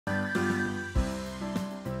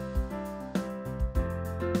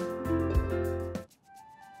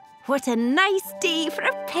what a nice day for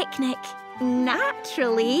a picnic.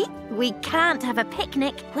 Naturally, we can't have a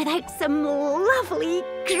picnic without some lovely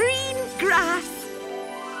green grass.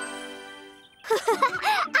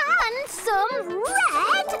 And some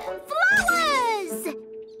red flowers!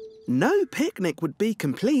 No picnic would be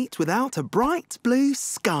complete without a bright blue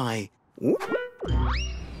sky. Ooh.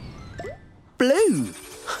 Blue!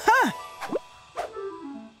 Ha!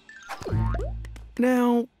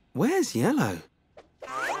 Now, where's yellow?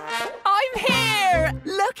 I'm here!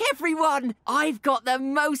 Look, everyone! I've got the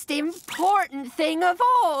most important thing of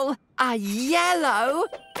all! A yellow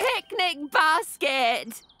picnic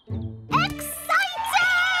basket! Exciting!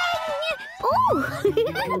 Ooh!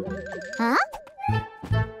 Huh?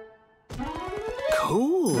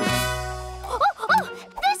 Cool! Oh,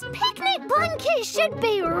 this picnic blanket should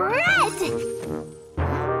be red!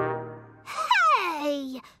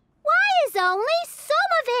 Hey! Why is only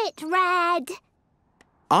some of it red?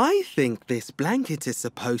 I think this blanket is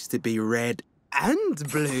supposed to be red and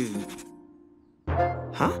blue.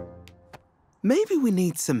 Huh? Maybe we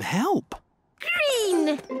need some help.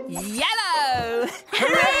 Green! Yellow!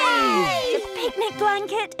 Hooray! The picnic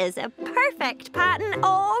blanket is a perfect pattern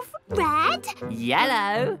of Red?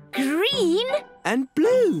 Yellow! green And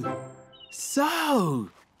blue. So,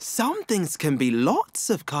 some things can be lots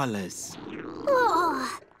of colours.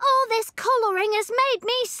 Oh, all this colouring has made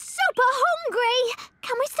me super hungry.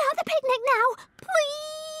 Can we start the picnic now,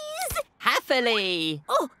 please? Happily!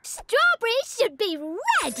 Oh, strawberries should be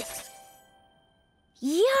red.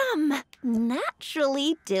 Yum!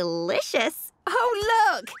 Naturally delicious.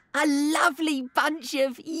 Oh, look! A lovely bunch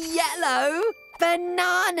of yellow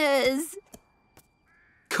bananas!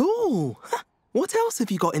 Cool. What else have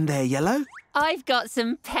you got in there, Yellow? I've got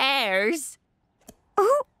some pears.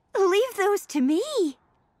 Oh, leave those to me.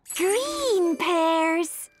 Green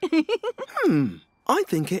pears. I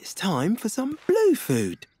think it's time for some blue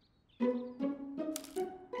food.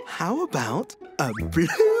 How about a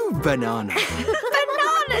blue banana?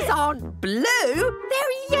 Bananas aren't blue,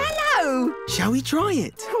 they're yellow! Shall we try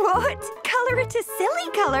it? What? Colour it a silly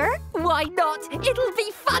colour? Why not? It'll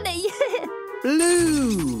be funny!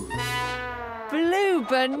 Blue! Blue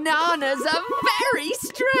bananas are very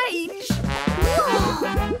strange! Whoa!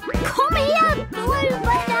 Come here, blue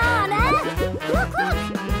banana. Look,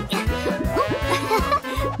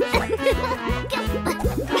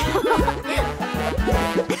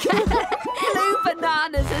 Blue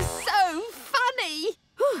bananas are so funny!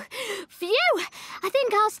 Phew! I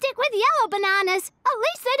think I'll stick with yellow bananas. At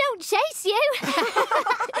least they don't chase you.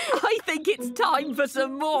 I think it's time for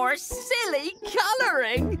some more silly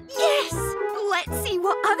colouring. Yes! Let's see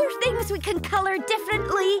what other things we can colour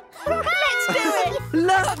differently. Let's do it!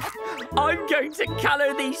 Look! I'm going to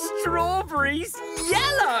colour these strawberries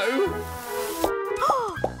yellow!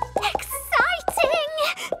 Exciting!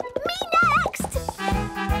 Me next!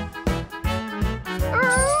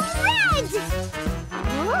 Red!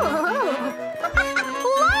 Ooh.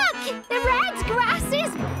 Look! The red grass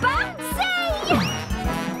is bouncy!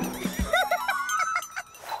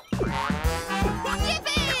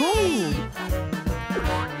 Yippee!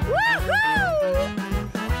 Woohoo!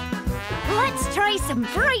 Let's try some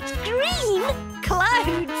bright green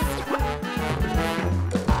clouds.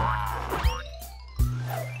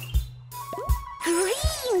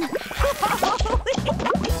 Green!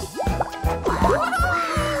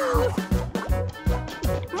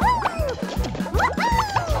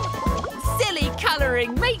 Silly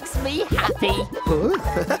colouring makes me happy.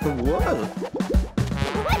 Whoa!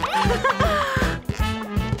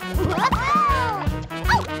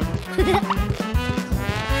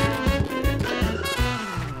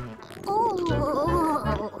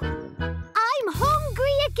 I'm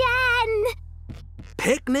hungry again.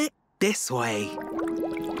 Picnic this way.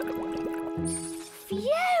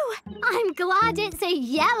 Phew! I'm glad it's a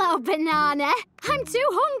yellow banana. I'm too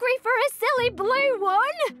hungry for a silly blue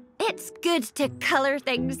one. It's good to colour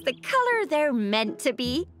things the colour they're meant to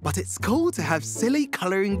be. But it's cool to have silly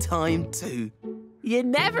colouring time too. You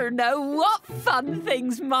never know what fun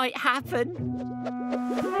things might happen.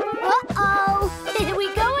 Uh-oh! Here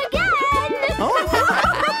we go again!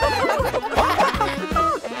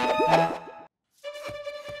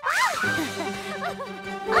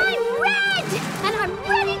 I'm red! And I'm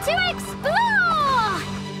ready to explore!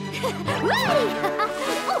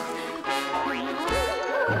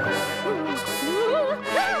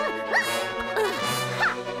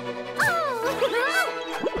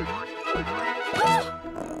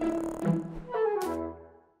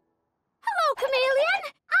 Hello, Chameleon!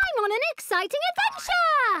 I'm on an exciting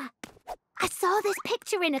adventure! I saw this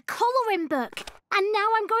picture in a colouring book. And now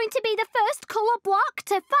I'm going to be the first colour block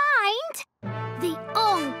to find the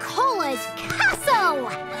uncoloured castle.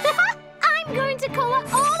 I'm going to colour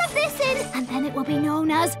all of this in, and then it will be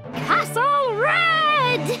known as Castle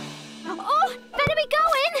Red. Oh, better be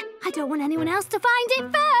going. I don't want anyone else to find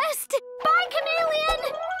it first. Bye,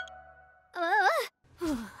 Chameleon.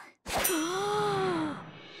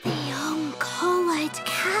 The uncoloured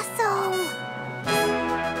castle.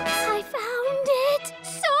 I found it.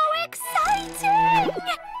 So exciting.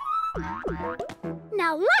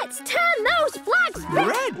 Now let's turn those flags red.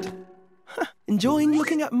 Red? Enjoying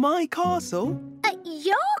looking at my castle?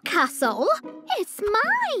 Your castle? It's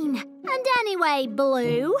mine. And anyway,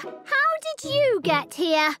 Blue, how did you get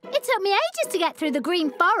here? It took me ages to get through the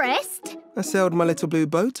green forest. I sailed my little blue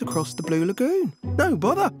boat across the blue lagoon. No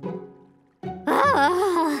bother.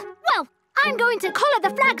 Well, I'm going to colour the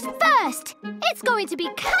flags first. It's going to be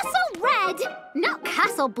Castle Red, not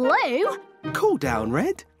Castle Blue. Cool down,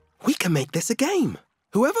 Red. We can make this a game.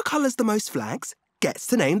 Whoever colours the most flags gets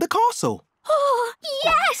to name the castle. Oh,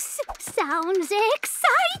 yes! Sounds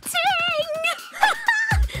exciting!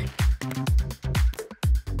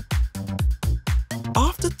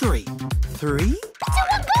 After 3. 3? 2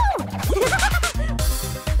 and go!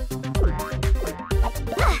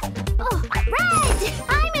 Oh, Red!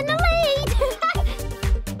 I'm in the lead!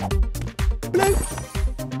 Blue.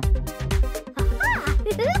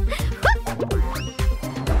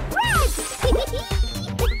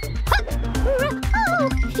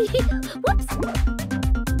 Whoops!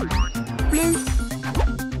 Blue.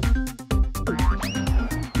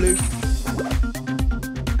 Blue.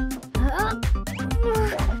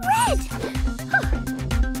 Red!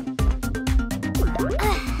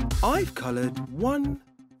 I've coloured 1,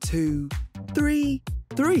 2, 3.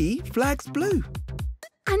 3 flags blue.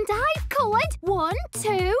 And I've coloured 1,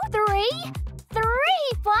 2, 3. 3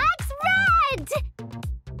 flags red!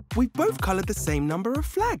 We've both coloured the same number of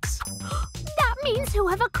flags. That means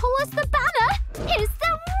whoever colours the banner is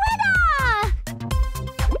the winner!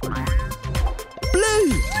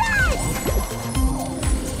 Blue!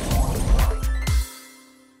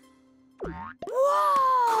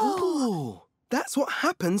 Whoa! Cool. That's what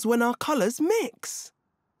happens when our colours mix.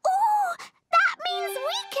 Ooh, that means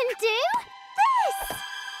we can do this!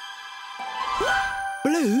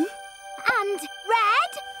 Blue And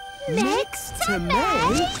red mixed to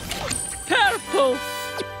make Purple!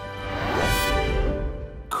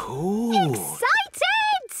 Cool.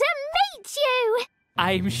 excited to meet you!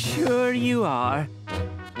 I'm sure you are.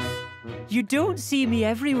 You don't see me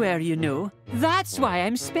everywhere, you know. That's why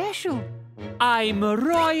I'm special. I'm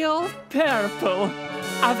Royal Purple.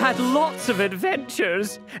 I've had lots of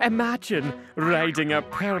adventures. Imagine riding a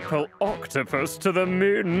purple octopus to the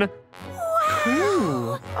moon.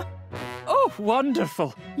 Cool. Oh,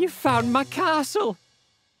 wonderful. You found my castle.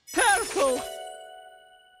 Purple!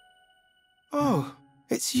 Oh,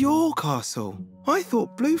 it's your castle. I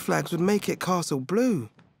thought blue flags would make it Castle Blue.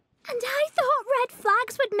 And I thought red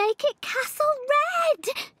flags would make it Castle Red!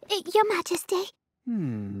 Your Majesty.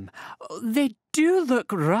 They do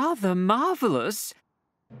look rather marvellous.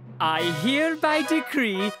 I hereby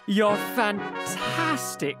decree your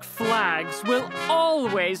fantastic flags will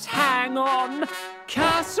always hang on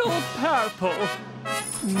Castle Purple.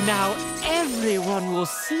 Now everyone will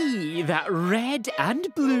see that red and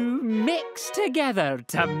blue mix together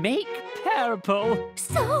to make purple.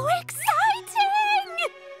 So exciting!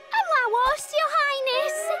 Allow us, Your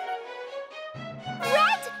Highness.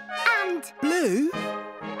 Red and Blue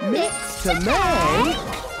mixed to make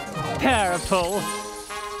Purple.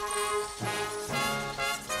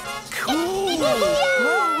 cool.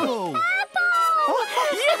 Purple!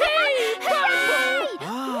 Yay! Purple!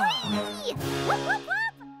 Hooray! Whoop, whoop, whoop.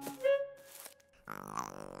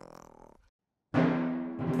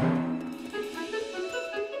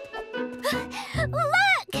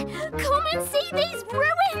 Look! Come and see these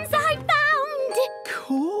ruins I found!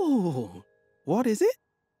 Cool. What is it?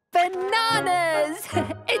 Bananas!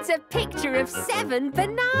 It's a picture of 7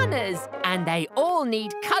 bananas, and they all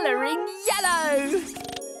need colouring yellow.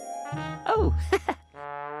 Oh, They're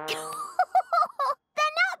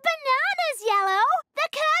not bananas, Yellow.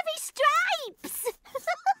 They're curvy stripes.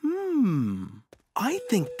 I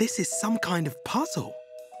think this is some kind of puzzle.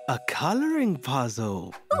 A colouring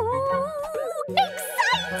puzzle. Ooh,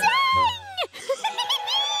 exciting!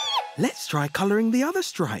 Let's try colouring the other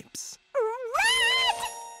stripes. Red!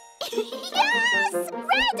 Yes!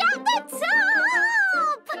 Red at the top!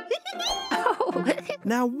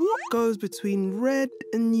 Now, what goes between red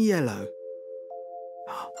and yellow?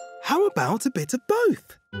 How about a bit of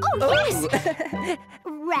both? Oh, yes!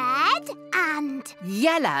 red and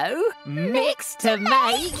Yellow mixed to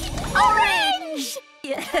make orange!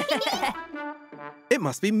 It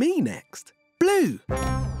must be me next. Blue.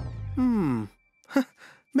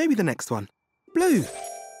 Maybe the next one. Blue.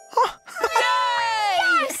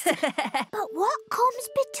 Yes! But what comes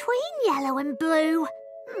between yellow and blue?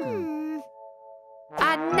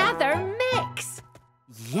 Another mix.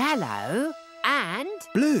 Yellow and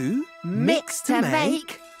Blue mixed to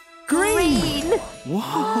make green.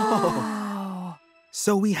 Whoa!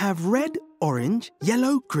 So we have red, orange,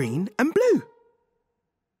 yellow, green and blue.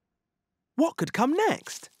 What could come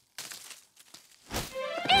next?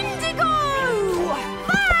 Indigo!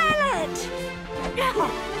 Violet!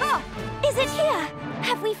 Oh, is it here?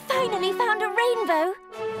 Have we finally found a rainbow?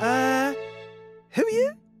 Who are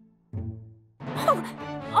you? Oh,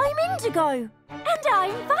 I'm Indigo. And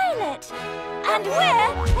I'm Violet. And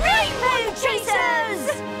we're Rainbow Chasers!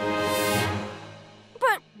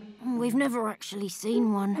 But we've never actually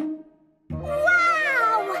seen one.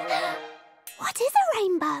 Wow! What is a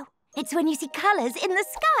rainbow? It's when you see colours in the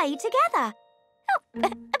sky together. Oh,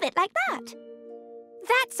 a bit like that.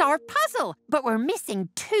 That's our puzzle, but we're missing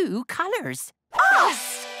 2 colours.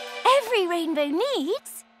 Us! Every rainbow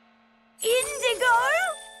needs indigo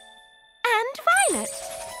and violet.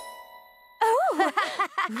 Oh!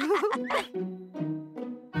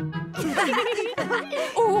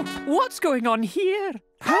 Oh, what's going on here?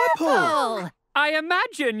 Purple! I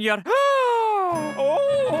imagine you're...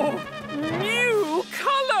 Oh! New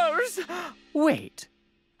colours! Wait,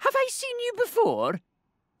 have I seen you before?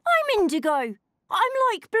 I'm indigo. I'm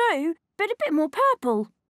like blue, but a bit more purple.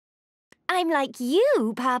 I'm like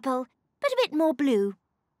you, purple, but a bit more blue.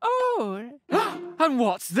 Oh, and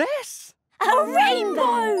what's this? A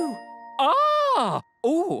rainbow! Ah!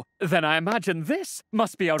 Oh, then I imagine this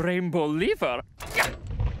must be a rainbow lever.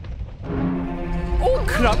 Oh,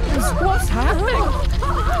 crumbs! What's happening?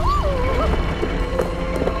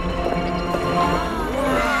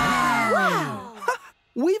 Wow!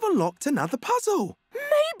 We've unlocked another puzzle.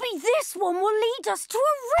 Maybe this one will lead us to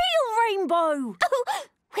a real rainbow. Oh,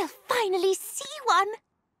 we'll finally see one.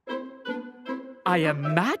 I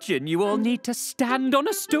imagine you all need to stand on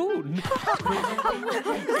a stone.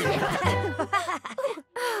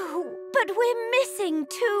 But we're missing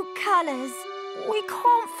 2 colours. We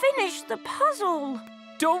can't finish the puzzle.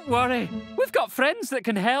 Don't worry, we've got friends that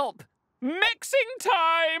can help. Mixing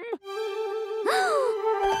time!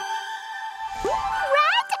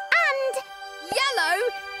 Red and Yellow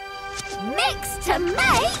mixed to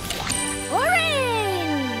make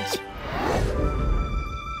orange!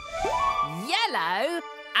 Yellow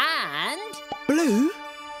and... Blue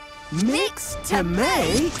mixed to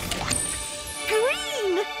make...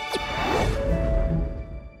 green.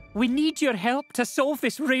 We need your help to solve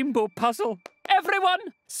this rainbow puzzle.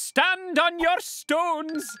 Everyone, stand on your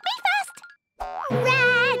stones. Me first!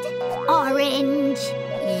 Red, orange,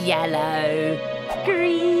 Yellow.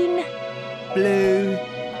 Green. Blue.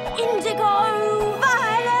 Indigo.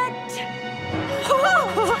 Violet.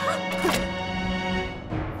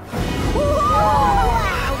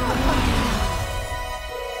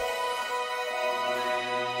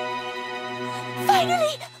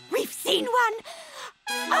 Finally, we've seen one.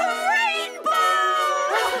 A rainbow!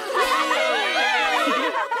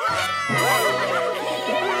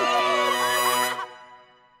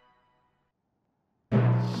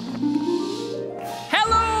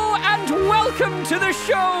 Hello and welcome to the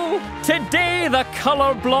show! Today the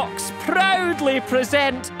Colourblocks proudly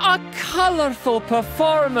present a colourful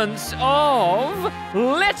performance of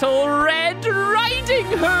Little Red Riding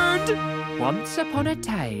Hood! Once upon a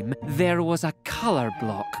time, there was a colour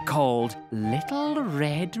block called Little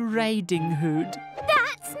Red Riding Hood.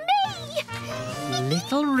 that's me!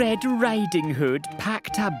 Little Red Riding Hood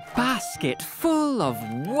packed a basket full of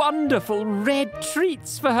wonderful red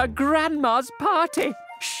treats for her grandma's party.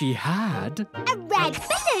 She had A red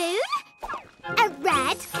balloon, a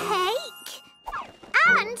red cake,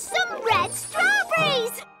 and some red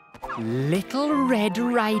strawberries! Little Red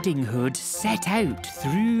Riding Hood set out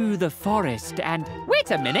through the forest and...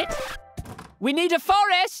 Wait a minute! We need a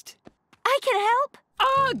forest! I can help.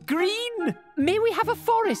 Ah, green! May we have a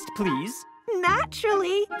forest, please?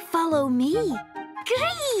 Naturally. Follow me.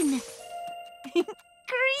 Green.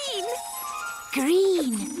 Green.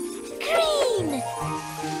 Green. Green.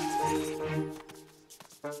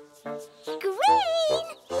 Green!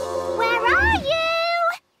 Where are you?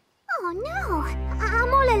 Oh no,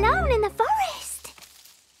 I'm all alone in the forest.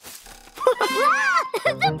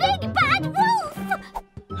 The big bad wolf!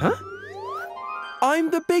 Huh? I'm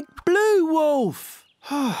the big blue wolf.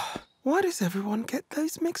 Why does everyone get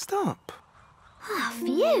those mixed up? Oh,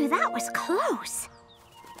 phew, that was close.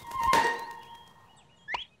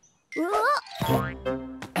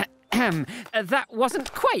 That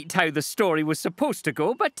wasn't quite how the story was supposed to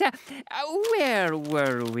go, but where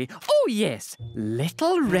were we? Oh, yes.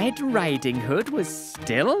 Little Red Riding Hood was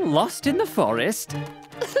still lost in the forest.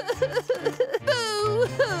 Hello?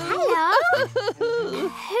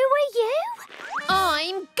 Who are you?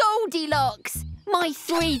 I'm Goldilocks. My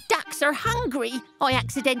 3 ducks are hungry. I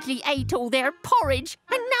accidentally ate all their porridge,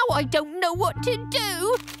 and now I don't know what to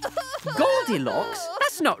do. Goldilocks?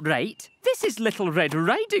 That's not right. This is Little Red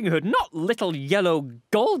Riding Hood, not little yellow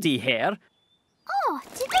Goldie hair. Oh,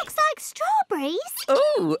 it looks like strawberries.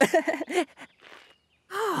 Oh!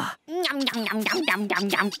 Yum, yum, yum, yum, yum, yum,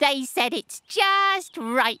 yum. They said it's just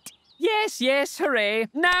right. Yes, yes, hooray.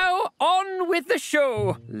 Now, on with the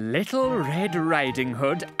show. Little Red Riding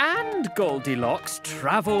Hood and Goldilocks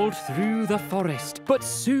travelled through the forest, but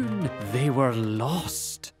soon they were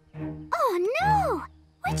lost. Oh, no.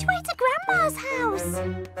 Which way to Grandma's house?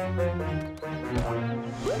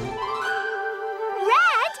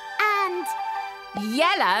 Red and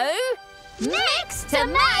Yellow. mix to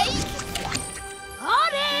make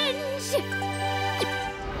orange.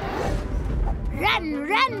 Run,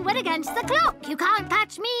 run, we're against the clock. You can't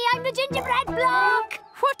catch me, I'm the gingerbread block.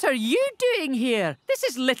 What are you doing here? This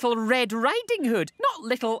is Little Red Riding Hood, not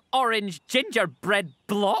little orange gingerbread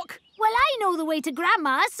block. Well, I know the way to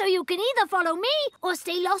Grandma's, so you can either follow me or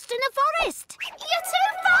stay lost in the forest. You're too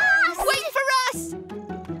fast! Wait for us!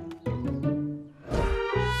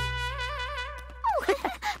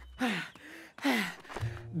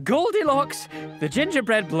 Goldilocks, the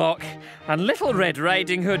gingerbread block, and Little Red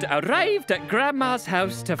Riding Hood arrived at Grandma's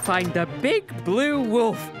house to find the big blue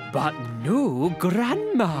wolf, but no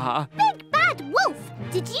Grandma. Big bad wolf,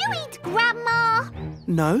 did you eat Grandma?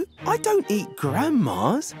 No, I don't eat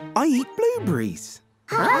grandmas. I eat blueberries.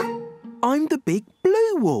 Huh? I'm the big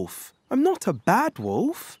blue wolf. I'm not a bad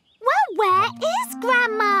wolf. Well, where is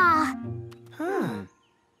Grandma? Huh.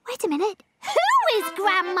 Wait a minute. Who is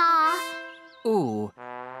Grandma? Oh,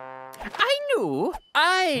 I know.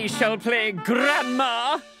 I shall play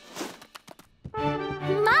Grandma.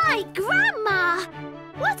 My Grandma!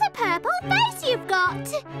 What a purple face you've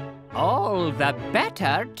got! All the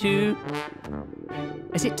better to...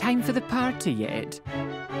 Is it time for the party yet?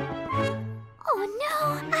 Oh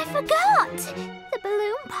no, I forgot! The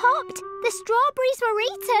balloon popped, the strawberries were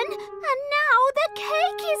eaten, and now the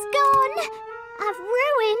cake is gone! I've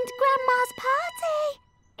ruined Grandma's party!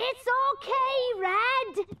 It's okay,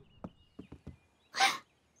 Red!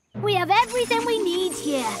 We have everything we need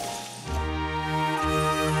here.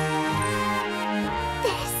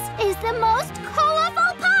 This is the most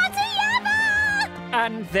colourful party ever!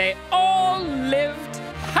 And they all lived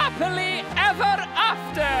happily ever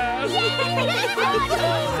after!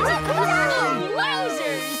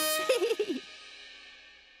 Wowzers!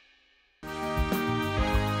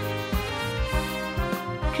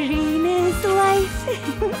 Green is life.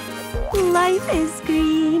 Life is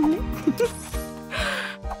green.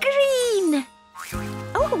 Green!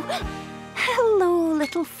 Oh, hello,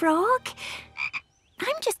 little frog.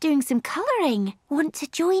 I'm just doing some colouring. Want to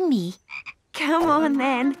join me? Come on,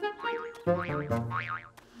 then.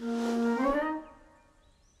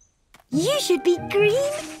 You should be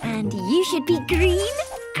green, and you should be green.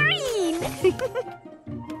 Green!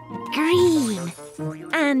 Green.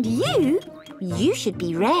 And you should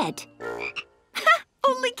be red. Ha!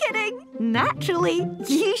 Only kidding. Naturally,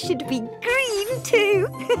 you should be green too.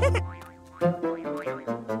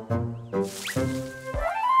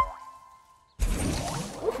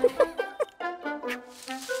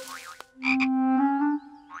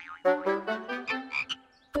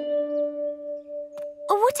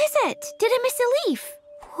 What is it? Did I miss a leaf?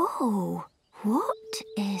 Whoa, what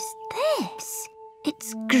is this?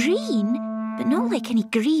 It's green, but not like any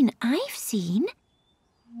green I've seen.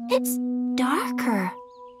 It's darker.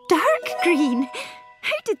 Dark green.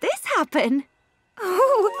 How did this happen?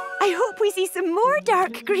 Oh, I hope we see some more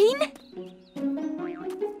dark green.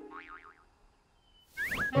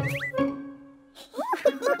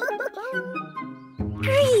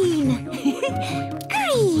 Green.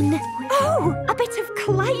 Green. Oh, a bit of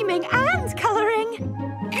climbing and colouring.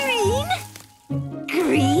 Green.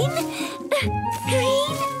 Green.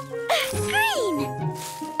 Green. Green.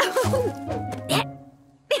 Oh.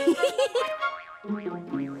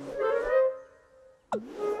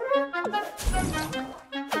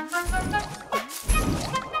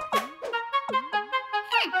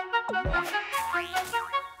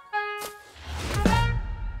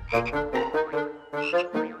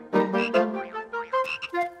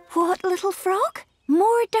 What, little frog?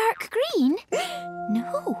 More dark green?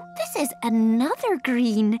 this is another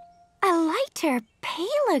green. A lighter,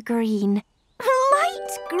 paler green.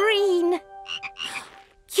 Light green.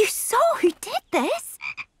 You saw who did this?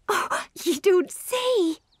 Oh, you don't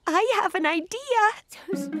say. I have an idea.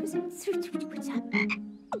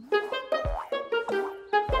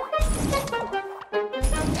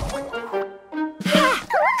 Ha!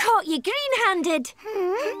 Caught you green-handed.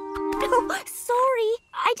 Oh, sorry.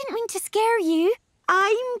 I didn't mean to scare you.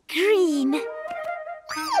 I'm green.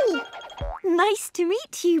 Nice to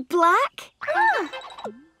meet you, Black.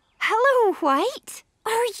 Hello, White.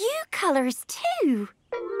 Are you colours too?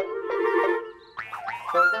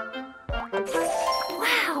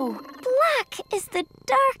 Wow, black is the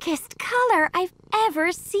darkest colour I've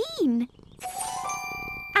ever seen.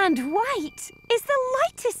 And white is the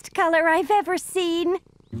lightest colour I've ever seen.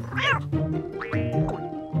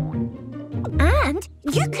 And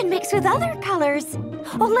you can mix with other colours.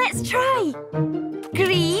 Oh, let's try.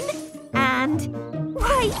 Green and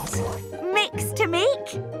white mix to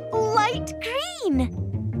make light green.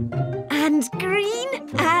 And green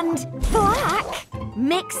and black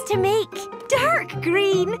mix to make dark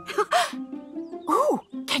green. Oh,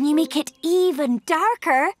 can you make it even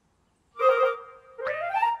darker?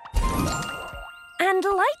 And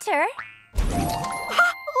lighter?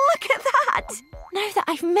 Look at that! Now that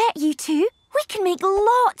I've met you two, we can make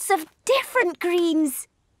lots of different greens.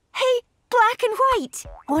 Hey, black and white,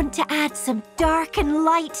 want to add some dark and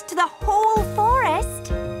light to the whole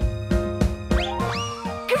forest?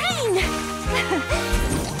 Green!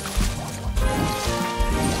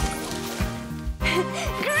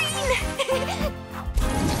 Green! Green! Green!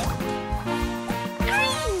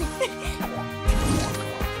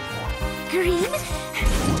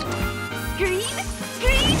 Green! Green! Green!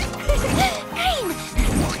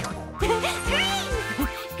 Green!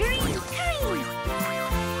 Green! Green!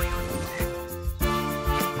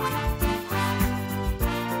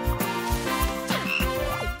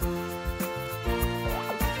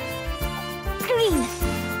 Green!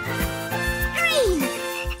 Green!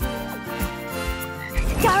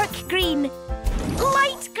 Dark green!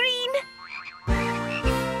 Light green!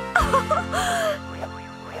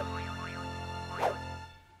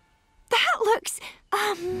 That looks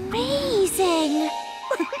amazing!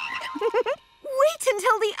 Wait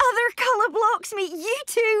until the other colour blocks meet you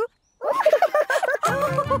two!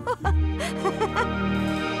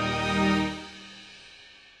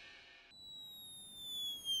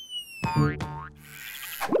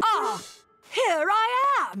 Ah, here I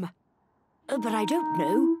am. But I don't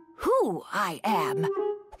know who I am.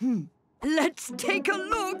 Let's take a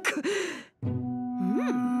look.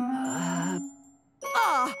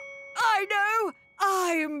 I know.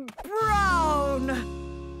 I'm brown.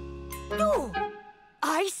 Oh,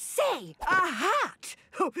 I say, a hat.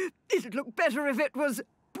 Oh, it'd look better if it was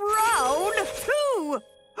brown, too.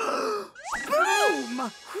 Boom!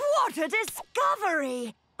 What a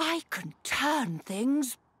discovery! I can turn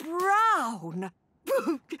things brown.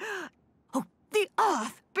 Oh, the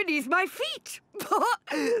earth beneath my feet.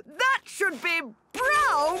 That should be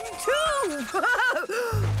brown, too.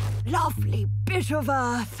 Lovely bit of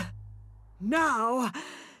earth. Now,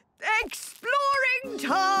 exploring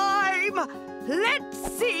time! Let's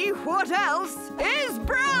see what else is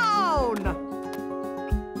brown!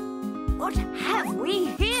 What have we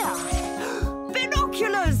here?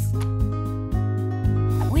 Binoculars!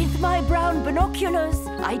 With my brown binoculars,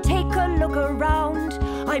 I take a look around.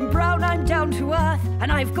 I'm brown, I'm down to earth,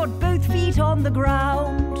 and I've got both feet on the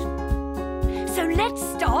ground. So let's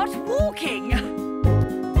start walking.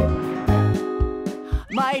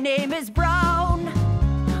 My name is Brown.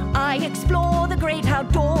 I explore the great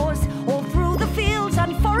outdoors, all through the fields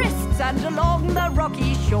and forests and along the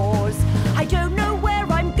rocky shores. I don't know where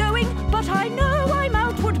I'm going, but I know I'm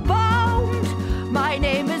outward bound. My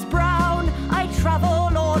name is Brown. I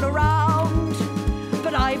travel all around,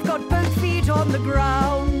 but I've got both feet on the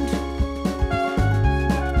ground.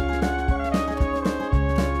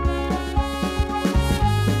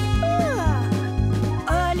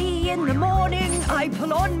 Early in the morning, I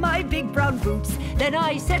pull on my big brown boots. Then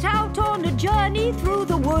I set out on a journey through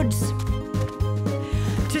the woods.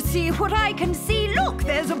 To see what I can see, look,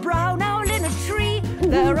 there's a brown owl in a tree.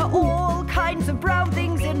 There are all kinds of brown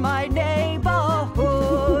things in my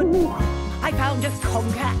neighborhood. I found a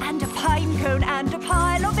conger and a pine cone and a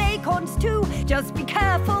pile of acorns too. Just be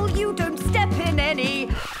careful you don't step in any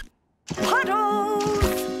puddles.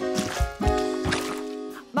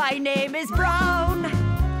 My name is Brown.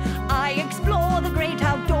 I explore the great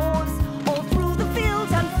outdoors, all through the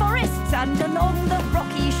fields and forests and along the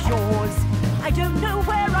rocky shores. I don't know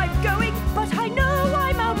where I'm going, but I know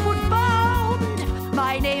I'm outward bound.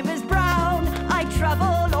 My name name is Brown. I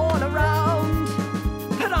travel all around,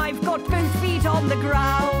 but I've got both feet on the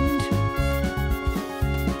ground.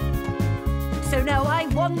 So now I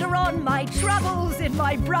wander on my travels in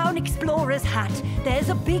my brown explorer's hat. There's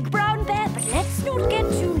a big brown bear, but let's not get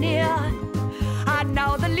too near. And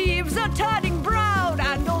now the leaves are turning brown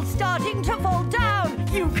and all starting to fall down.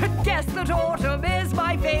 You could guess that autumn is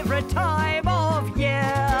my favourite time of year.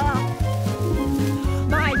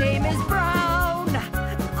 My name is Brown.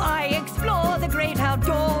 I explore the great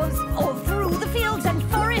outdoors, all through the fields and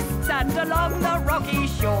forests and along the rocky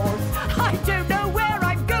shores. I don't know where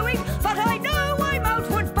I'm going, but I know I'm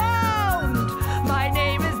outward bound. My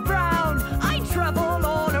name is Brown. I travel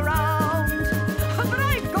all around, but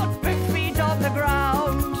I've got both feet on the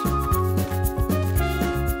ground.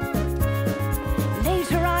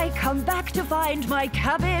 Later I come back to find my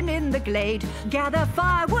cabin in the glade, gather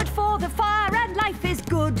firewood for the fire, and life is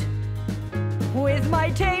good. With my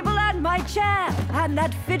table and my chair and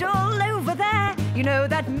that fiddle over there, you know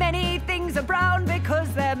that many things are brown because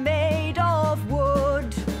they're made of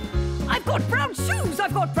wood. I've got brown shoes,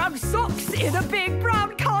 I've got brown socks in a big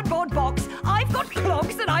brown cardboard box. I've got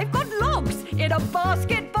clogs and I've got logs in a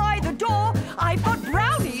basket by the door. I've got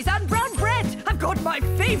brownies and brown bread. I've got my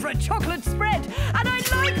favourite chocolate spread. And I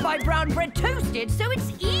like my brown bread toasted so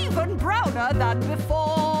it's even browner than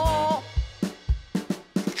before.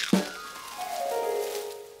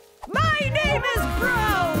 My name is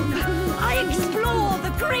Brown. I explore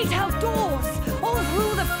the great outdoors, all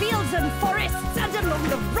through the fields and forests and along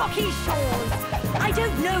the rocky shores. I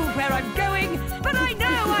don't know where I'm going, but I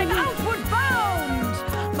know I'm outward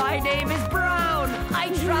bound. My name is Brown. I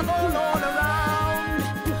travel all around,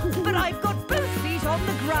 but I've got both feet on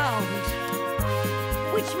the ground.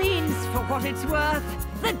 Which means, for what it's worth,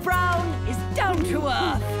 that Brown is down to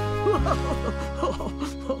earth.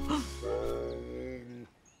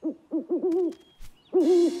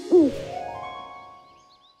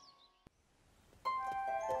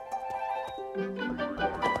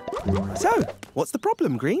 So, what's the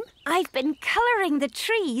problem, Green? I've been colouring the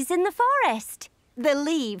trees in the forest. The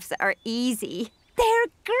leaves are easy. They're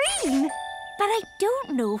green. But I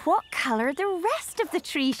don't know what colour the rest of the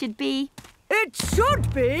tree should be. It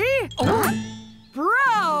should be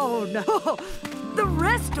brown. The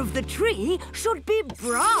rest of the tree should be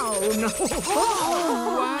brown.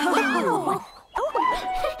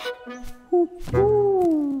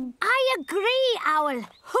 I agree, Owl.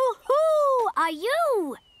 Who are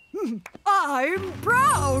you? I'm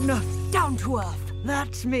Brown. Down to earth.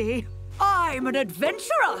 That's me. I'm an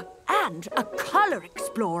adventurer and a colour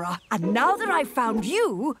explorer. And now that I've found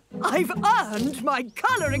you, I've earned my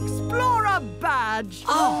Colour Explorer badge.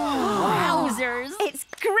 Wowzers! It's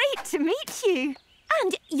great to meet you.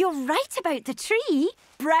 And you're right about the tree.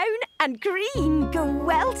 Brown and green go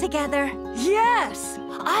well together. Yes,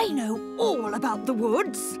 I know all about the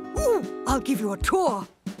woods. Ooh, I'll give you a tour.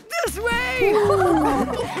 This way!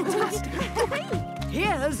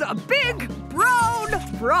 Here's a big brown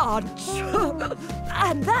branch.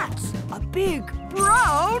 And that's a big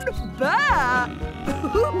brown bear.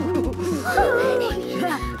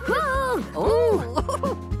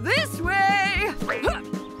 This way!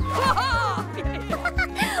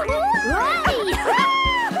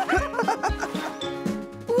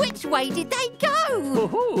 Which way did they go?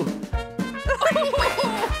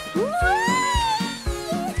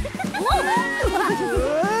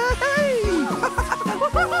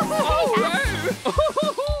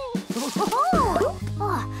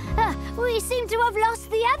 We seem to have lost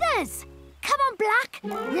the others. Come on, Black.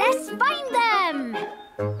 Let's find them.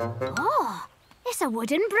 Oh, it's a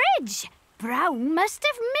wooden bridge. Brown must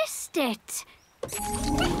have missed it.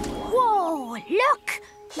 Whoa, look.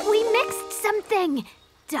 We mixed something.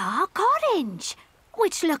 Dark orange,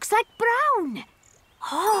 which looks like brown.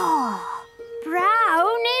 Oh,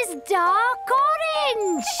 brown is dark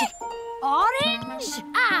orange. Orange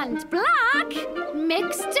and black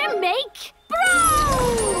mixed to make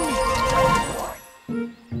brown.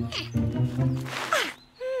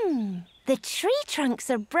 The tree trunks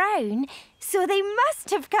are brown, so they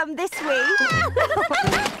must have come this way.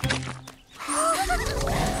 Oh,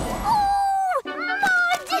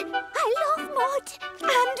 mud! I love mud.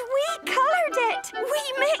 And we coloured it. We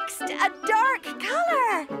mixed a dark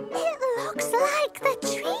colour. It looks like the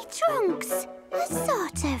tree trunks. A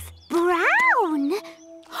sort of brown.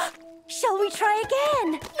 Shall we try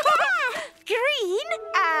again? Yeah! Green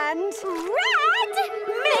and Red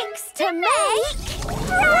mixed to make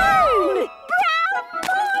brown! Brown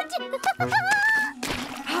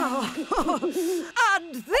mud! And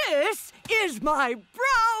this is my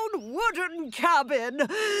brown wooden cabin.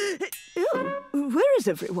 Ew, where is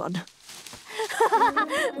everyone?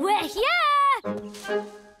 We're here!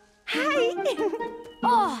 Hey!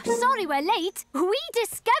 Oh, sorry we're late. We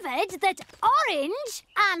discovered that orange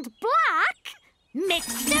and black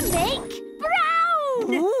mixed to make brown.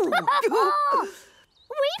 We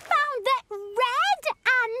found that red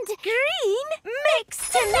and green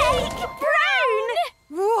mixed to make brown.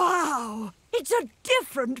 Wow! It's a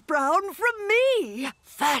different brown from me.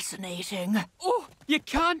 Fascinating. Oh, you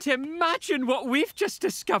can't imagine what we've just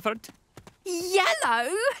discovered. Yellow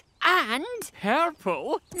and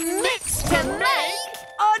Purple? mixed to make...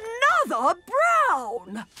 Another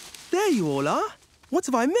brown! There you all are. What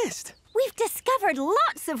have I missed? We've discovered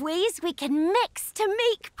lots of ways we can mix to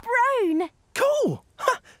make brown. Cool!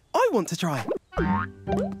 Ha, I want to try.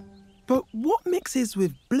 But what mixes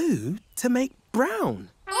with blue to make brown?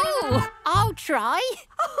 Oh, I'll try.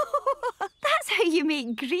 That's how you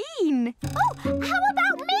make green. Oh, how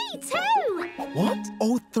about me too? What?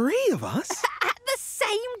 All three of us? At the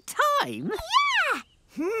same time?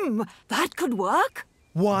 That could work.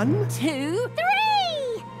 1, 2, 3!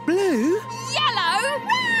 blue. yellow,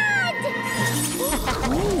 Red!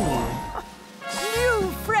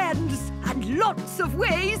 New friends and lots of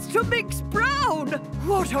ways to mix brown.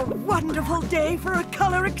 What a wonderful day for a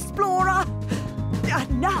colour explorer.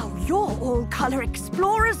 And now you're all colour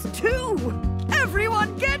explorers too.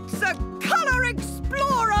 Everyone gets a colour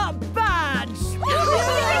explorer badge.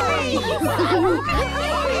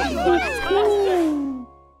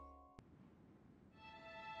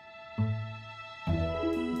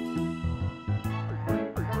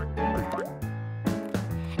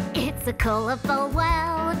 It's a colourful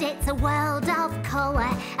world, it's a world of colour.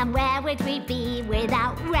 And where would we be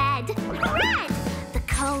without red? Red! The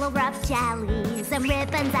colour of jellies and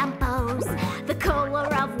ribbons and bows. The colour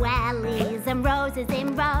of wellies and roses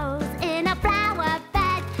in rows. In a flower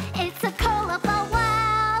bed, it's a colourful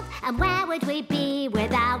world. And where would we be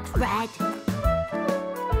without red?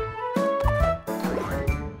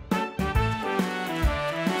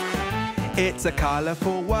 It's a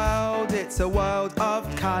colourful world, it's a world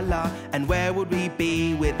of colour. And where would we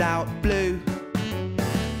be without blue?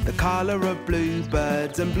 The colour of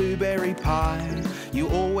bluebirds and blueberry pie. You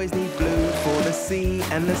always need blue for the sea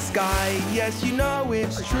and the sky. Yes, you know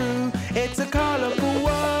it's true. It's a colourful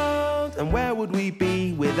world. And where would we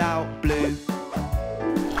be without blue?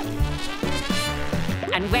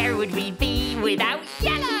 And where would we be without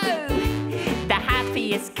yellow? The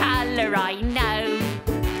happiest colour I know.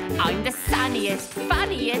 I'm the sunniest,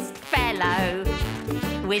 funniest fellow,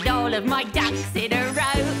 with all of my ducks in a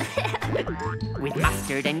row. With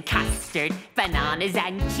mustard and custard, bananas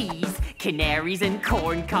and cheese, canaries and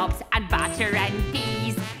corn cobs and butter and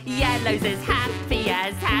peas. Yellow's as happy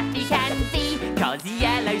can be, 'cause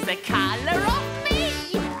yellow's the colour of me.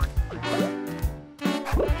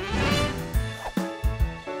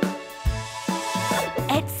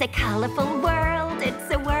 It's a colourful world,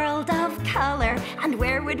 it's a world of colour. And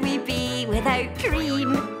where would we be without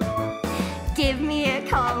green? Give me a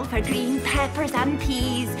call for green peppers and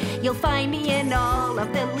peas. You'll find me in all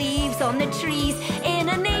of the leaves on the trees. In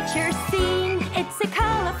a nature scene, it's a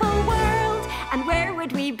colourful world. And where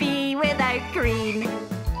would we be without green?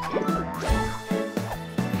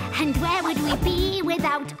 And where would we be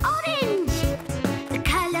without orange? The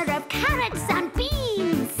colour of carrots and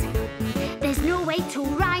beans. There's no way to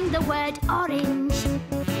rhyme the word orange.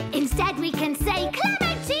 Instead we can say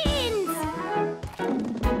clementines.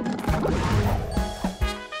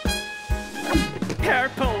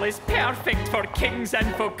 Purple is perfect for kings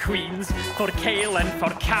and for queens, for kale and for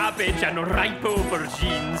cabbage and ripe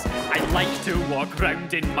aubergines. I like to walk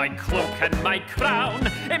round in my cloak and my crown,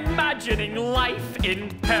 imagining life in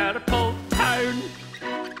Purple Town.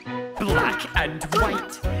 Black and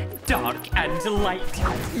white, dark and light,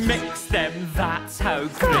 mix them, that's how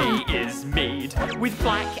grey is made. With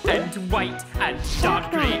black and white and dark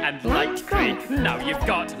grey and light grey, now you've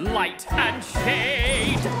got light and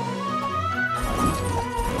shade.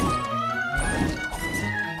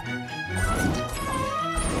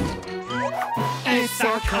 It's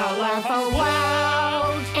a colourful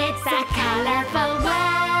world. It's a colourful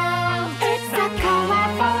world. It's a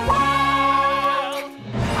colourful world.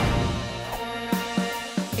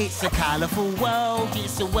 It's a colourful world,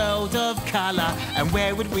 it's a world of colour. And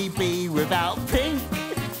where would we be without pink?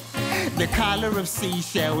 The colour of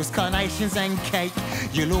seashells, carnations and cake.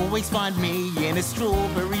 You'll always find me in a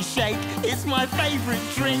strawberry shake. It's my favourite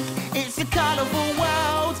drink. It's a colourful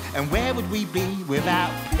world. And where would we be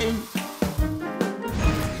without pink?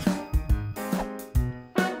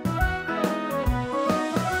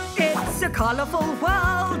 It's a colourful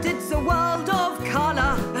world, it's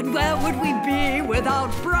And where would we be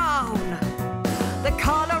without brown? The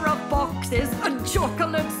colour of boxes and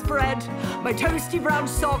chocolate spread, my toasty brown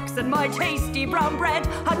socks and my tasty brown bread.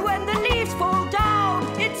 And when the leaves fall down,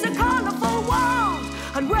 it's a colourful world.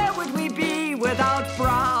 And where would we be without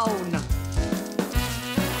brown?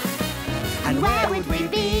 And where would we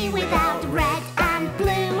be without red and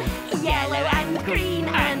blue, Yellow and green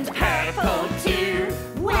and purple too.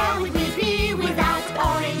 where would we be without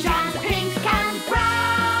orange and pink and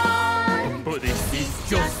brown? But this is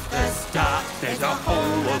just the start. There's a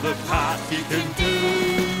whole other part you can do.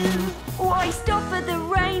 Why stop at the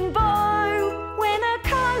rainbow when a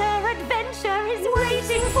colour adventure is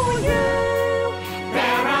waiting for you?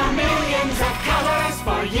 There are millions of colours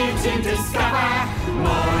for you to discover,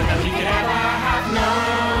 more than we could ever have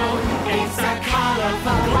known. It's a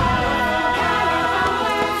colourful world,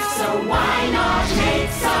 so why not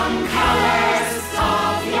make some colours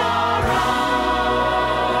of your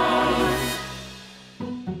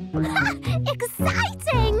own? Exciting!